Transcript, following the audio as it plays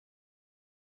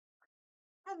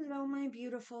Hello, my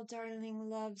beautiful darling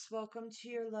loves. Welcome to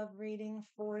your love reading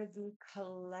for the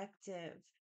collective.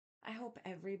 I hope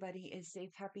everybody is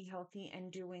safe, happy, healthy,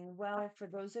 and doing well. For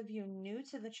those of you new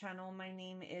to the channel, my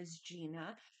name is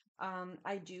Gina.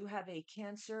 I do have a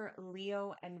Cancer,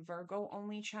 Leo, and Virgo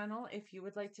only channel. If you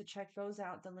would like to check those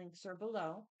out, the links are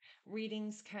below.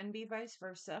 Readings can be vice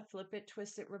versa. Flip it,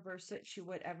 twist it, reverse it to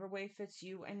whatever way fits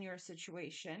you and your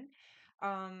situation.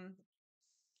 Um,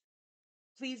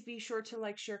 Please be sure to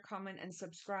like, share, comment, and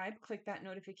subscribe. Click that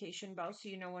notification bell so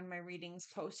you know when my readings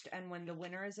post and when the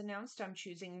winner is announced. I'm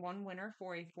choosing one winner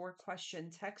for a 4-question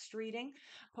text reading.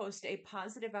 Post a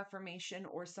positive affirmation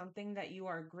or something that you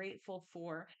are grateful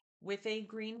for with a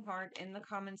green heart in the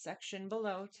comment section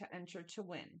below to enter to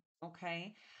win.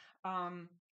 Okay. Um,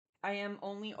 I am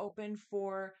only open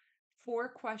for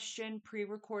 4-question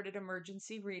pre-recorded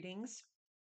emergency readings.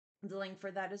 The link for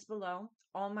that is below.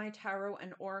 All my tarot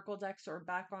and oracle decks are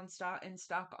back in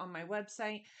stock on my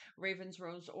website, Raven's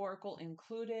Rose Oracle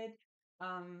included.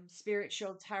 Spirit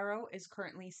Shield Tarot is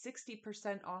currently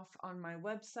 60% off on my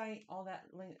website. All that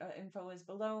info is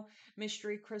below.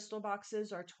 Mystery crystal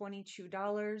boxes are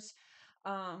 $22.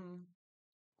 Um,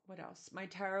 what else? My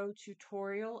tarot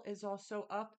tutorial is also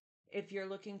up. If you're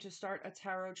looking to start a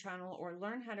tarot channel or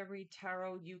learn how to read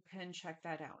tarot, you can check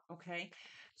that out. Okay.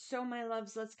 So, my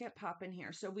loves, let's get popping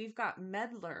here. So, we've got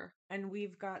meddler and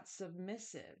we've got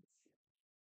submissive.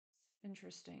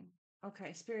 Interesting.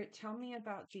 Okay. Spirit, tell me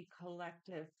about the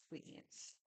collective,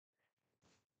 please.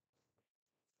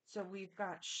 So, we've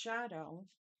got shadow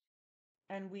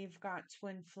and we've got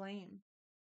twin flame.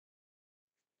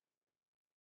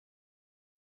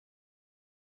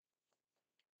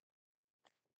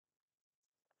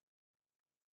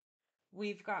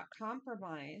 We've got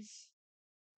compromise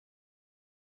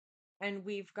and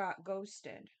we've got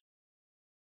ghosted.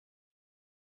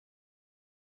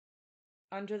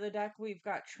 Under the deck, we've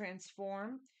got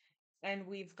transform and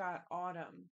we've got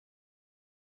autumn.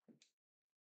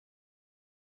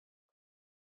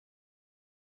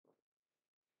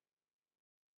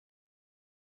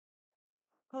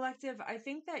 Collective, I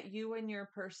think that you and your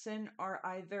person are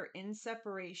either in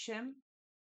separation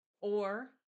or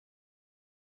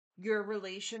your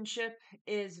relationship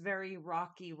is very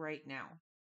rocky right now.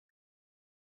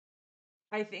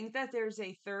 I think that there's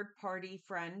a third party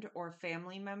friend or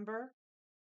family member.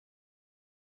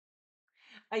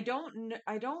 I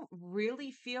don't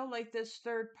really feel like this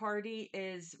third party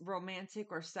is romantic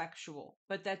or sexual,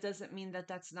 but that doesn't mean that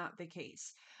that's not the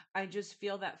case. I just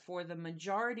feel that for the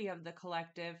majority of the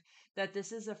collective that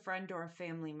this is a friend or a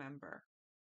family member.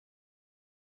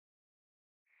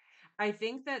 I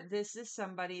think that this is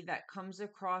somebody that comes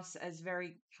across as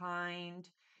very kind,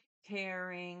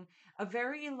 caring, a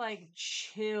very like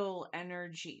chill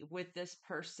energy with this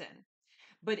person.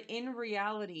 But in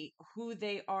reality, who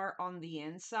they are on the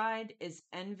inside is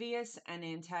envious and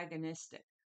antagonistic.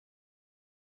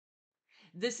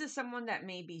 This is someone that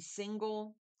may be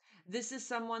single. This is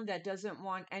someone that doesn't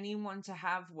want anyone to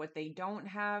have what they don't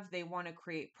have. They want to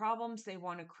create problems, they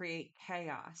want to create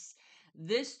chaos.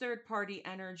 This third party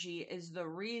energy is the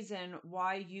reason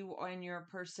why you and your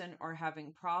person are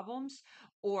having problems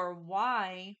or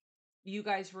why you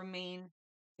guys remain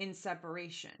in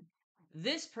separation.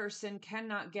 This person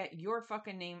cannot get your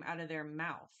fucking name out of their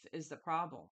mouth, is the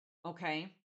problem.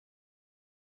 Okay.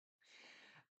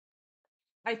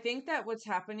 I think that what's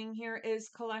happening here is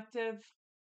collective.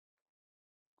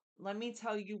 Let me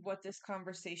tell you what this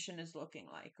conversation is looking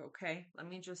like, okay? Let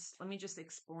me just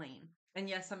explain. And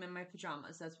yes, I'm in my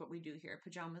pajamas. That's what we do here.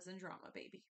 Pajamas and drama,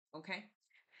 baby. Okay?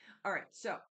 All right.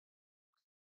 So,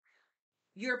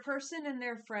 your person and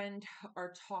their friend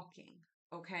are talking,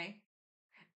 okay?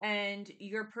 And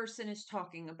your person is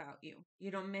talking about you.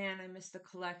 Man, I miss the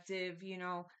collective,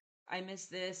 I miss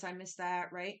this, I miss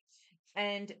that, right?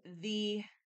 And the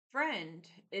friend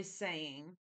is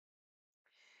saying,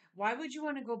 why would you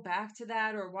want to go back to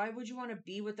that? Or why would you want to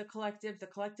be with the collective? The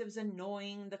collective's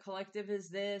annoying. The collective is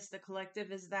this, the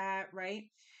collective is that, right?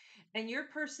 And your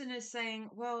person is saying,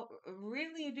 well,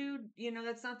 really, dude,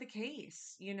 that's not the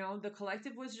case. The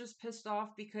collective was just pissed off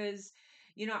because,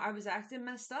 I was acting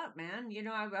messed up, man.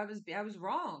 I was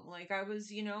wrong. Like I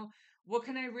was, what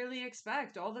can I really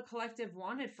expect? All the collective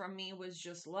wanted from me was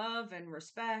just love and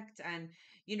respect and,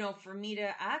 for me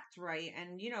to act right.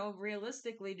 And,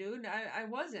 realistically, dude, I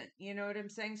wasn't, you know what I'm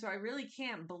saying? So I really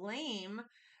can't blame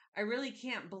I really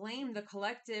can't blame the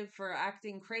collective for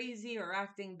acting crazy or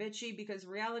acting bitchy, because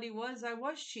reality was I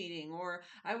was cheating, or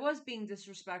I was being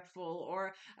disrespectful,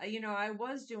 or I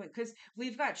was doing, because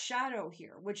we've got shadow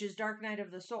here, which is dark night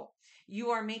of the soul. You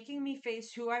are making me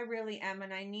face who I really am,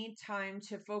 and I need time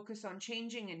to focus on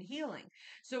changing and healing.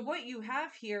 So what you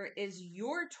have here is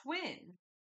your twin,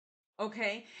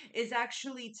 okay, is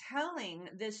actually telling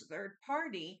this third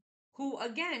party, who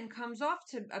again comes off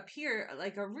to appear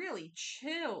like a really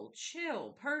chill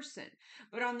person,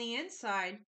 but on the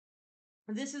inside,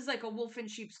 this is like a wolf in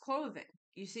sheep's clothing.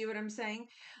 You see what I'm saying?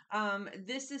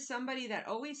 This is somebody that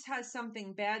always has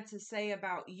something bad to say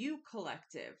about you,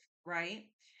 collective, right?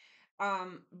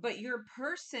 But your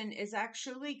person is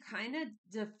actually kind of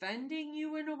defending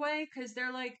you in a way, because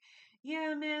they're like,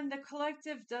 yeah, man, the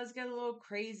collective does get a little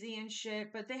crazy and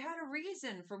shit, but they had a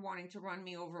reason for wanting to run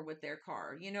me over with their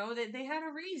car. They had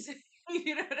a reason.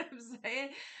 You know what I'm saying?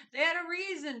 They had a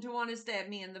reason to want to stab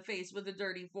me in the face with a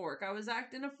dirty fork. I was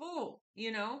acting a fool.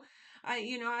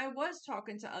 I was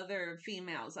talking to other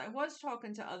females. I was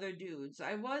talking to other dudes.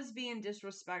 I was being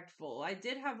disrespectful. I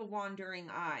did have a wandering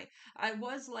eye. I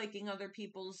was liking other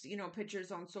people's,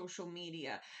 pictures on social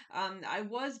media. I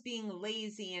was being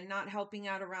lazy and not helping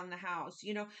out around the house.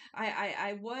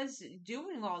 I was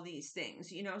doing all these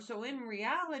things, So in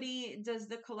reality, does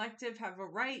the collective have a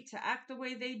right to act the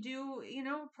way they do?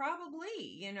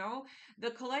 Probably,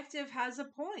 the collective has a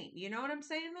point. You know what I'm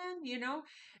saying, man?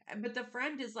 But the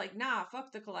friend is like, nah,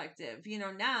 fuck the collective.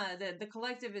 Nah, the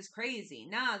collective is crazy.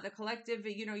 Nah, the collective,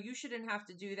 you shouldn't have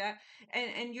to do that.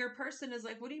 And your person is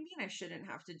like, what do you mean I shouldn't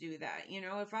have to do that?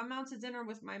 If I'm out to dinner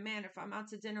with my man, if I'm out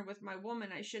to dinner with my woman,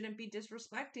 I shouldn't be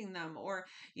disrespecting them, or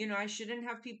I shouldn't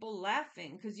have people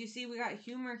laughing, because you see, we got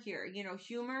humor here,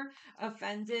 humor,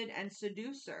 offended, and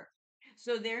seducer.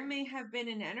 So there may have been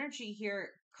an energy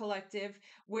here, collective,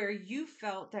 where you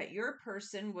felt that your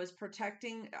person was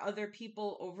protecting other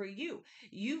people over you.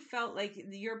 You felt like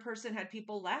your person had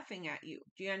people laughing at you.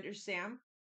 Do you understand?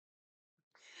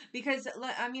 Because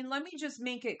I mean, let me just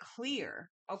make it clear.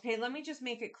 Okay, let me just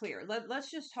make it clear. Let's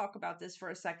just talk about this for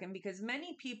a second, because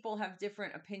many people have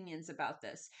different opinions about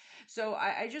this. So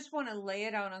I just want to lay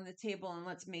it out on the table, and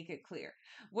let's make it clear.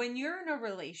 When you're in a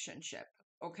relationship,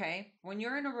 okay, when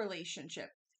you're in a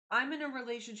relationship, I'm in a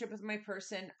relationship with my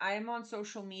person. I am on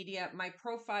social media. My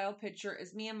profile picture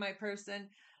is me and my person,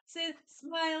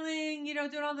 smiling,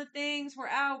 doing all the things. We're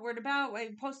out, we're about,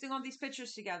 like, posting all these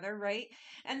pictures together, right?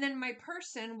 And then my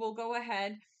person will go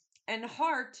ahead and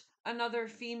heart another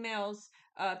female's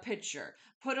picture,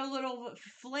 put a little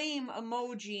flame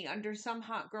emoji under some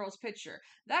hot girl's picture.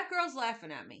 That girl's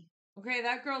laughing at me. Okay,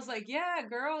 that girl's like, yeah,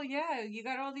 girl, yeah, you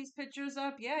got all these pictures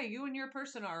up. Yeah, you and your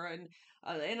person are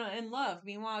in love.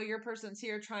 Meanwhile, your person's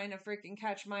here trying to freaking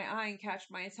catch my eye and catch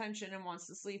my attention and wants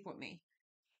to sleep with me.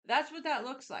 That's what that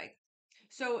looks like.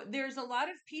 So there's a lot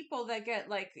of people that get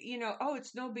like, oh,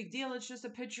 it's no big deal. It's just a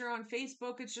picture on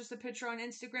Facebook. It's just a picture on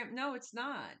Instagram. No, it's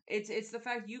not. It's the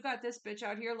fact you got this bitch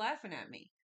out here laughing at me.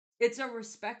 It's a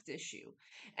respect issue.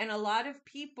 And a lot of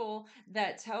people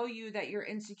that tell you that you're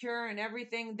insecure and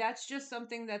everything, that's just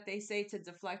something that they say to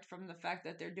deflect from the fact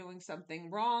that they're doing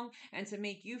something wrong, and to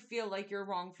make you feel like you're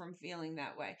wrong from feeling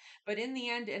that way. But in the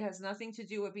end, it has nothing to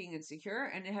do with being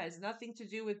insecure, and it has nothing to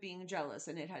do with being jealous,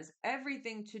 and it has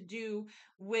everything to do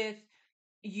with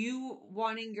you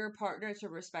wanting your partner to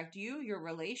respect you, your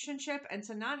relationship, and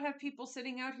to not have people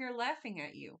sitting out here laughing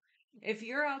at you. If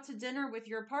you're out to dinner with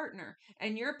your partner,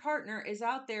 and your partner is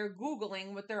out there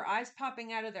Googling with their eyes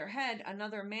popping out of their head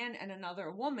another man and another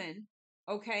woman,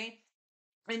 okay,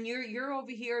 and you're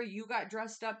over here, you got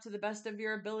dressed up to the best of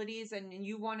your abilities, and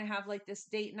you want to have like this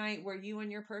date night where you and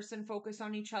your person focus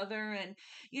on each other, and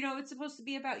it's supposed to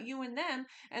be about you and them,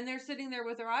 and they're sitting there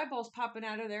with their eyeballs popping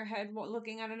out of their head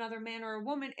looking at another man or a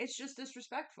woman. It's just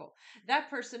disrespectful. That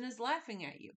person is laughing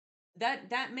at you.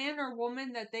 That man or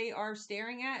woman that they are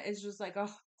staring at is just like,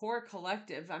 oh, poor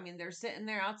collective. I mean, they're sitting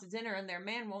there out to dinner, and their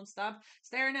man won't stop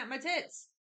staring at my tits.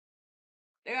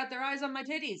 They got their eyes on my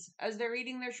titties as they're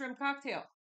eating their shrimp cocktail.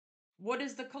 What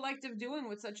is the collective doing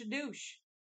with such a douche?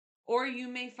 Or you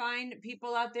may find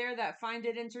people out there that find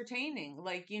it entertaining.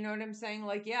 Like, you know what I'm saying?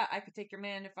 Like, yeah, I could take your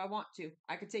man if I want to.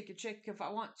 I could take your chick if I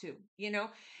want to.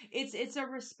 It's a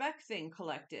respect thing,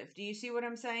 collective. Do you see what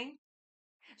I'm saying?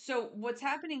 So what's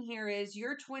happening here is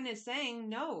your twin is saying,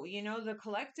 no, the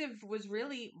collective was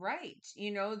really right.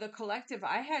 The collective,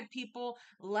 I had people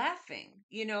laughing,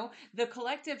 the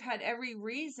collective had every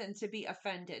reason to be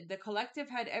offended. The collective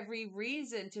had every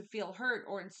reason to feel hurt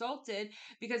or insulted,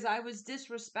 because I was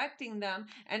disrespecting them,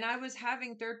 and I was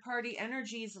having third party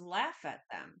energies laugh at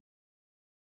them.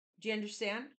 Do you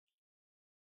understand?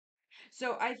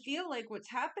 So I feel like what's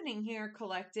happening here,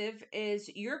 collective, is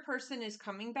your person is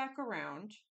coming back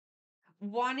around,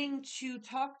 wanting to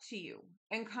talk to you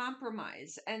and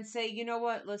compromise and say, you know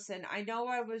what, listen, I know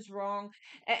I was wrong.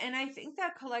 And I think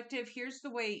that, collective, here's the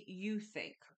way you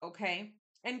think, okay?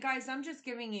 And guys, I'm just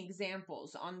giving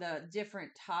examples on the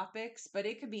different topics, but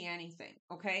it could be anything,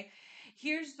 okay?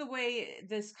 Here's the way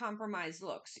this compromise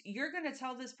looks. You're going to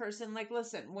tell this person, like,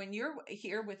 listen, when you're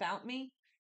here without me,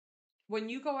 when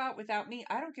you go out without me,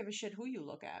 I don't give a shit who you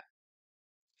look at.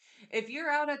 If you're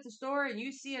out at the store and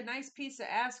you see a nice piece of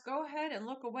ass, go ahead and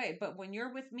look away. But when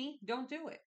you're with me, don't do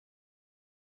it.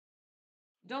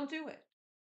 Don't do it.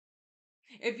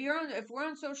 If we're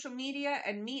on social media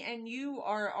and me and you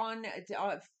are on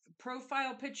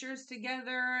profile pictures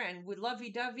together and with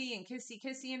lovey-dovey and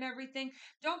kissy and everything,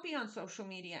 don't be on social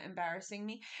media embarrassing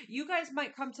me. You guys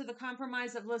might come to the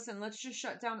compromise of, listen, let's just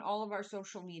shut down all of our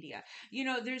social media.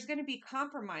 There's going to be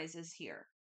compromises here.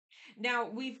 Now,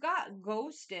 we've got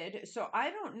ghosted, so I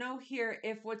don't know here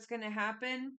if what's going to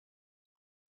happen,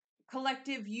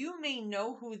 collective, you may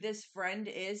know who this friend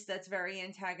is that's very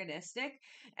antagonistic,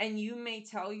 and you may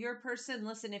tell your person,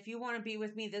 listen, if you want to be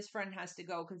with me, this friend has to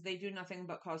go because they do nothing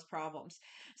but cause problems.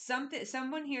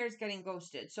 Someone here is getting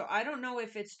ghosted. So I don't know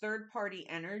if it's third party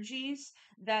energies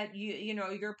that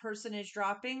your person is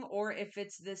dropping, or if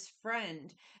it's this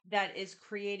friend that is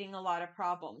creating a lot of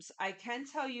problems. I can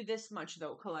tell you this much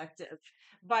though, collective.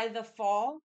 By the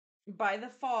fall, by the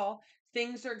fall,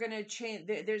 things are going to change.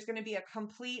 There's going to be a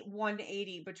complete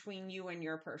 180 between you and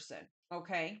your person.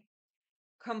 Okay.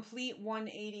 Complete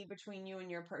 180 between you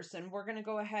and your person. We're going to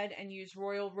go ahead and use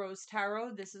Royal Rose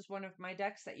Tarot. This is one of my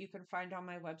decks that you can find on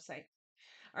my website.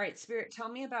 All right, Spirit, tell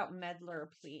me about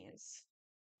Meddler, please.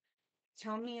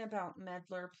 Tell me about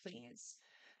Meddler, please.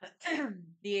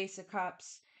 The Ace of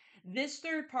Cups. This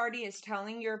third party is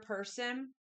telling your person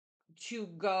to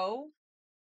go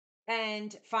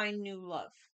and find new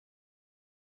love.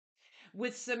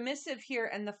 With submissive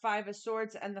here and the Five of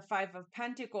Swords and the Five of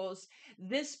Pentacles,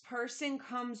 this person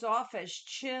comes off as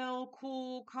chill,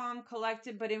 cool, calm,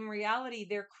 collected, but in reality,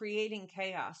 they're creating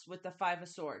chaos with the Five of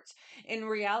Swords. In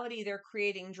reality, they're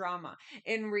creating drama.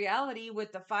 In reality,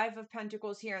 with the Five of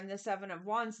Pentacles here and the Seven of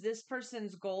Wands, this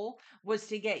person's goal was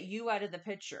to get you out of the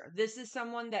picture. This is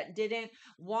someone that didn't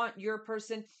want your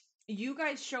person. You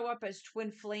guys show up as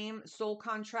twin flame, soul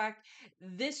contract.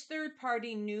 This third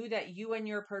party knew that you and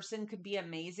your person could be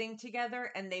amazing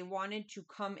together, and they wanted to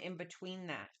come in between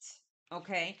that.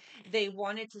 Okay. They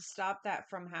wanted to stop that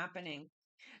from happening.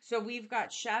 So we've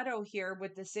got shadow here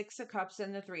with the Six of Cups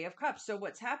and the Three of Cups. So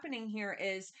what's happening here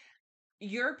is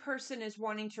your person is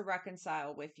wanting to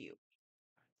reconcile with you.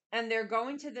 And they're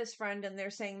going to this friend and they're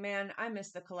saying, man, I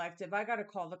miss the collective. I got to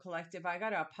call the collective. I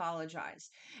got to apologize.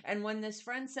 And when this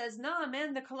friend says, nah,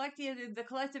 man, the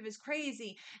collective is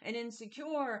crazy and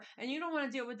insecure, and you don't want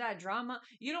to deal with that drama.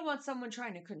 You don't want someone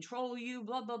trying to control you,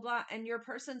 blah, blah, blah. And your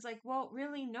person's like, well,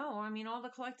 really, no. I mean, all the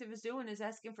collective is doing is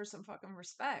asking for some fucking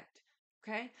respect.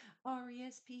 Okay.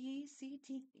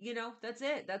 RESPECT. That's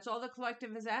it. That's all the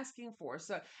collective is asking for.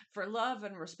 So for love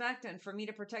and respect and for me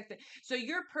to protect it. So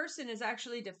your person is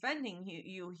actually defending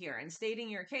you here and stating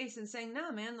your case and saying,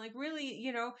 nah, man, like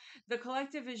really, the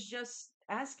collective is just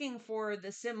asking for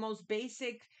the most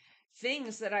basic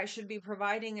things that I should be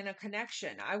providing in a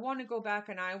connection. I want to go back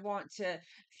and I want to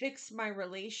fix my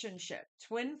relationship.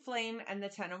 Twin flame and the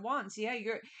 10 of wands. Yeah,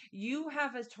 you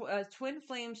have a twin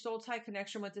flame soul tie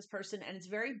connection with this person, and it's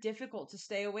very difficult to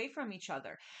stay away from each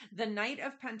other. The Knight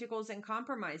of Pentacles and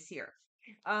compromise here.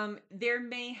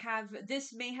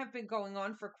 This may have been going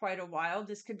on for quite a while.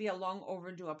 This could be a long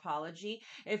overdue apology.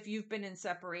 If you've been in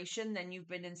separation, then you've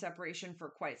been in separation for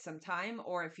quite some time.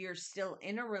 Or if you're still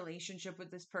in a relationship with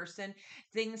this person,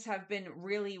 things have been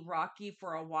really rocky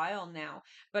for a while now.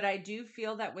 But I do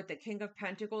feel that with the King of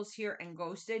Pentacles here and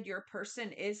ghosted, your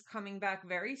person is coming back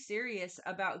very serious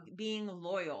about being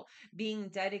loyal, being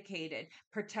dedicated,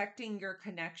 protecting your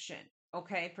connection.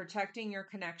 Okay, protecting your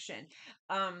connection.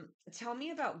 Tell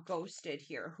me about ghosted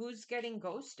here. Who's getting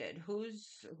ghosted?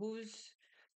 Who's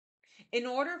in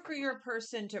order for your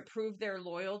person to prove their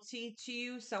loyalty to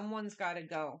you, someone's got to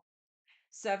go.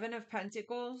 Seven of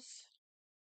Pentacles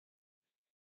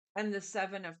and the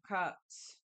Seven of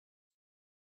Cups.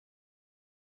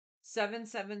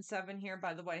 777 here,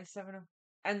 by the way.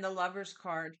 And the Lover's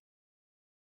card.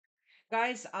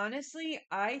 Guys, honestly,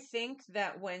 I think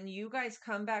that when you guys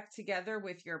come back together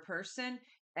with your person,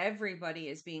 everybody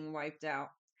is being wiped out.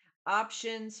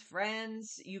 Options,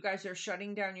 friends, you guys are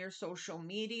shutting down your social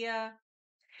media.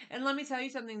 And let me tell you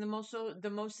something, the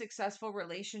most successful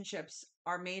relationships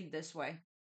are made this way.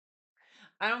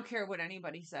 I don't care what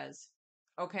anybody says.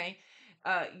 Okay.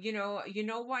 You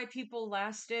know why people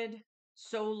lasted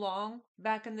so long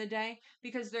back in the day?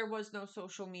 Because there was no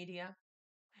social media.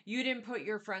 You didn't put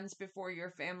your friends before your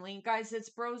family. Guys,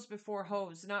 it's bros before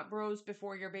hoes, not bros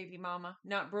before your baby mama,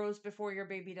 not bros before your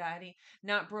baby daddy,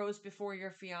 not bros before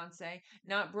your fiance,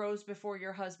 not bros before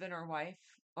your husband or wife.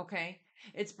 Okay?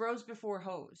 It's bros before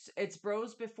hoes. It's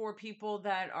bros before people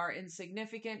that are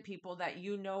insignificant, people that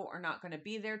you know are not going to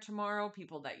be there tomorrow,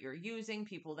 people that you're using,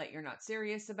 people that you're not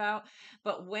serious about.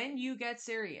 But when you get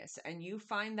serious and you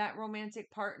find that romantic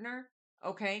partner,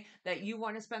 okay, that you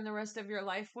want to spend the rest of your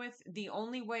life with, the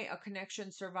only way a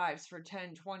connection survives for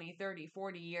 10, 20, 30,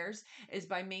 40 years is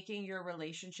by making your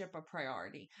relationship a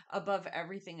priority above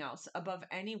everything else, above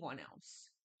anyone else.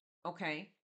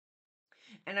 Okay.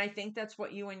 And I think that's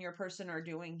what you and your person are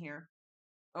doing here.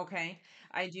 Okay.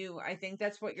 I do. I think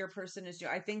that's what your person is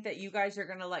doing. I think that you guys are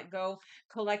going to let go.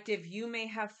 Collective, you may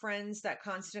have friends that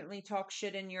constantly talk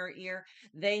shit in your ear.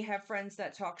 They have friends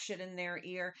that talk shit in their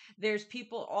ear. There's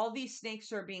people, all these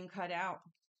snakes are being cut out.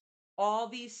 All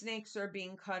these snakes are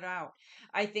being cut out.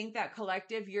 I think that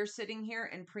collective, you're sitting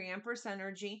here in pre-empress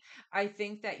energy. I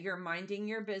think that you're minding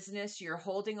your business. You're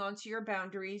holding on to your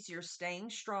boundaries. You're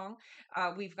staying strong.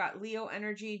 We've got Leo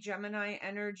energy, Gemini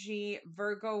energy,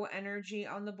 Virgo energy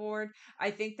on the board.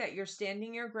 I think that you're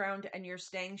standing your ground and you're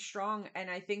staying strong. And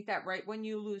I think that right when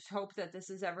you lose hope that this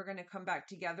is ever going to come back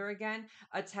together again,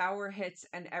 a tower hits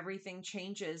and everything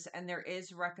changes and there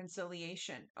is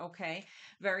reconciliation. Okay.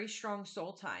 Very strong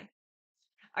soul tie.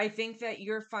 I think that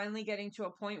you're finally getting to a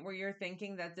point where you're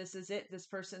thinking that this is it. This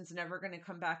person's never going to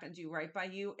come back and do right by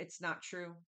you. It's not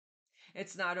true.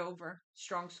 It's not over.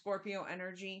 Strong Scorpio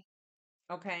energy.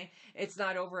 Okay. It's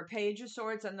not over. A Page of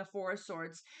Swords and the Four of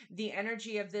Swords. The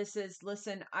energy of this is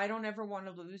listen, I don't ever want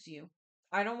to lose you.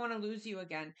 I don't want to lose you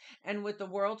again. And with the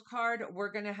World card,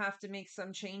 we're going to have to make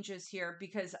some changes here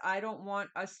because I don't want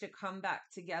us to come back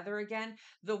together again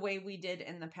the way we did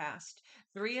in the past.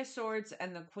 Three of Swords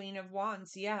and the Queen of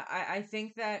Wands. Yeah, I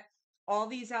think that all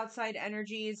these outside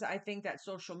energies, I think that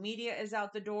social media is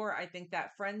out the door. I think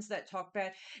that friends that talk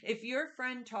bad, if your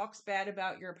friend talks bad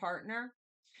about your partner,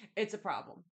 it's a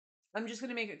problem. I'm just going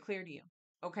to make it clear to you.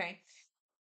 Okay.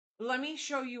 Let me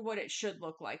show you what it should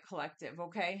look like, collective.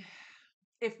 Okay.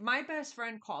 If my best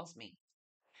friend calls me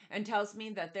and tells me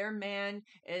that their man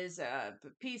is a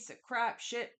piece of crap,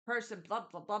 shit person, blah,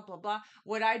 blah, blah, blah, blah,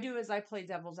 what I do is I play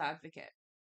devil's advocate.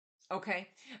 Okay.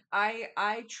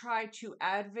 I try to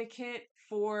advocate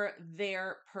for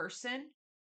their person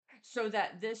so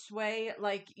that this way,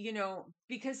 like,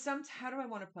 because some, how do I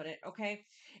want to put it? Okay.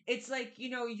 It's like,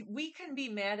 we can be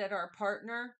mad at our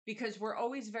partner because we're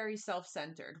always very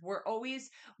self-centered. We're always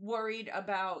worried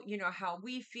about, how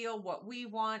we feel, what we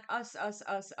want, us.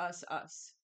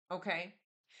 Okay.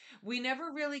 We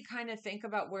never really kind of think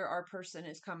about where our person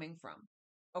is coming from.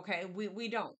 Okay, we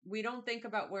don't think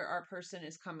about where our person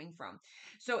is coming from.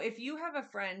 So if you have a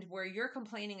friend where you're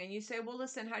complaining and you say, well,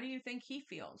 listen, how do you think he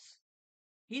feels?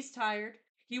 He's tired.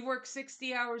 He works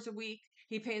 60 hours a week.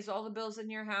 He pays all the bills in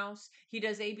your house. He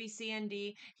does A, B, C, and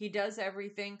D. He does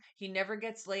everything. He never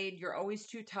gets laid. You're always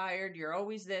too tired. You're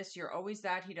always this. You're always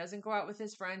that. He doesn't go out with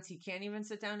his friends. He can't even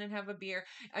sit down and have a beer.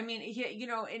 I mean,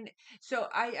 and so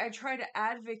I try to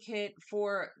advocate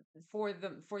for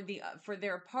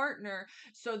their partner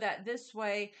so that this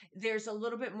way there's a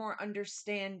little bit more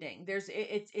understanding.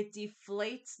 It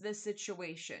deflates the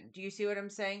situation. Do you see what I'm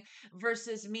saying?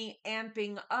 Versus me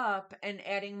amping up and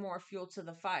adding more fuel to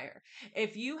the fire.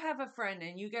 If you have a friend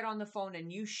and you get on the phone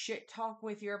and you shit talk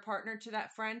with your partner to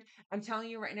that friend, I'm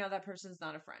telling you right now, that person's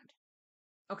not a friend.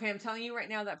 Okay, I'm telling you right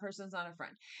now, that person's not a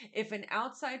friend. If an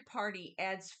outside party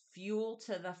adds fuel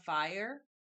to the fire,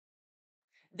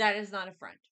 that is not a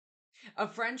friend. A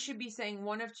friend should be saying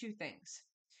one of two things: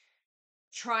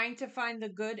 trying to find the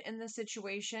good in the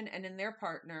situation and in their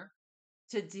partner,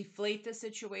 to deflate the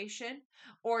situation,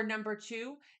 or number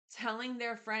two, telling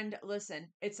their friend, listen,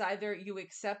 it's either you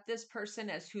accept this person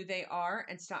as who they are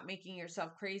and stop making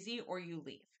yourself crazy, or you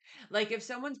leave. Like if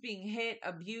someone's being hit,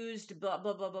 abused, blah,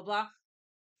 blah, blah, blah, blah,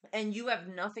 and you have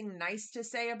nothing nice to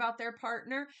say about their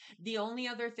partner, the only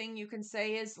other thing you can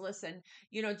say is, listen,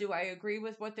 do I agree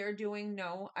with what they're doing?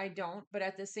 No, I don't. But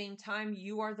at the same time,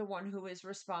 you are the one who is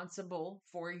responsible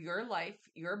for your life,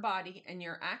 your body, and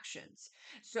your actions.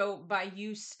 So by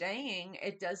you staying,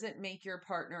 it doesn't make your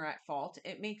partner at fault,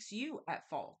 it makes you at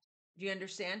fault. Do you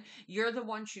understand? You're the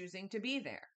one choosing to be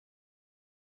there.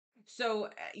 So,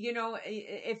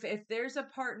 if there's a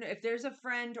partner, if there's a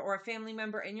friend or a family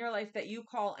member in your life that you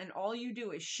call and all you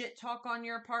do is shit talk on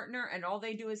your partner and all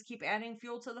they do is keep adding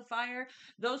fuel to the fire,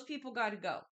 those people got to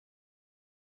go.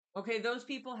 Okay, those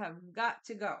people have got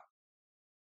to go.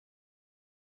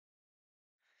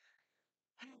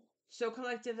 So,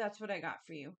 collective, that's what I got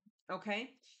for you.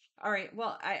 Okay. All right.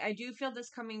 Well, I do feel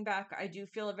this coming back. I do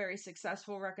feel a very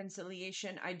successful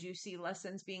reconciliation. I do see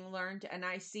lessons being learned. And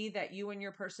I see that you and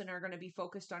your person are going to be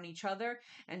focused on each other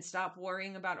and stop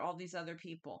worrying about all these other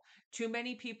people. Too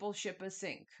many people ship a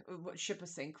sink. Ship a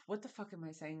sink. What the fuck am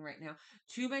I saying right now?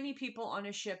 Too many people on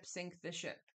a ship sink the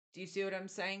ship. Do you see what I'm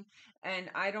saying? And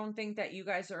I don't think that you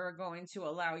guys are going to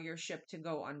allow your ship to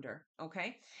go under.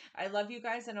 Okay. I love you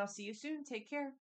guys and I'll see you soon. Take care.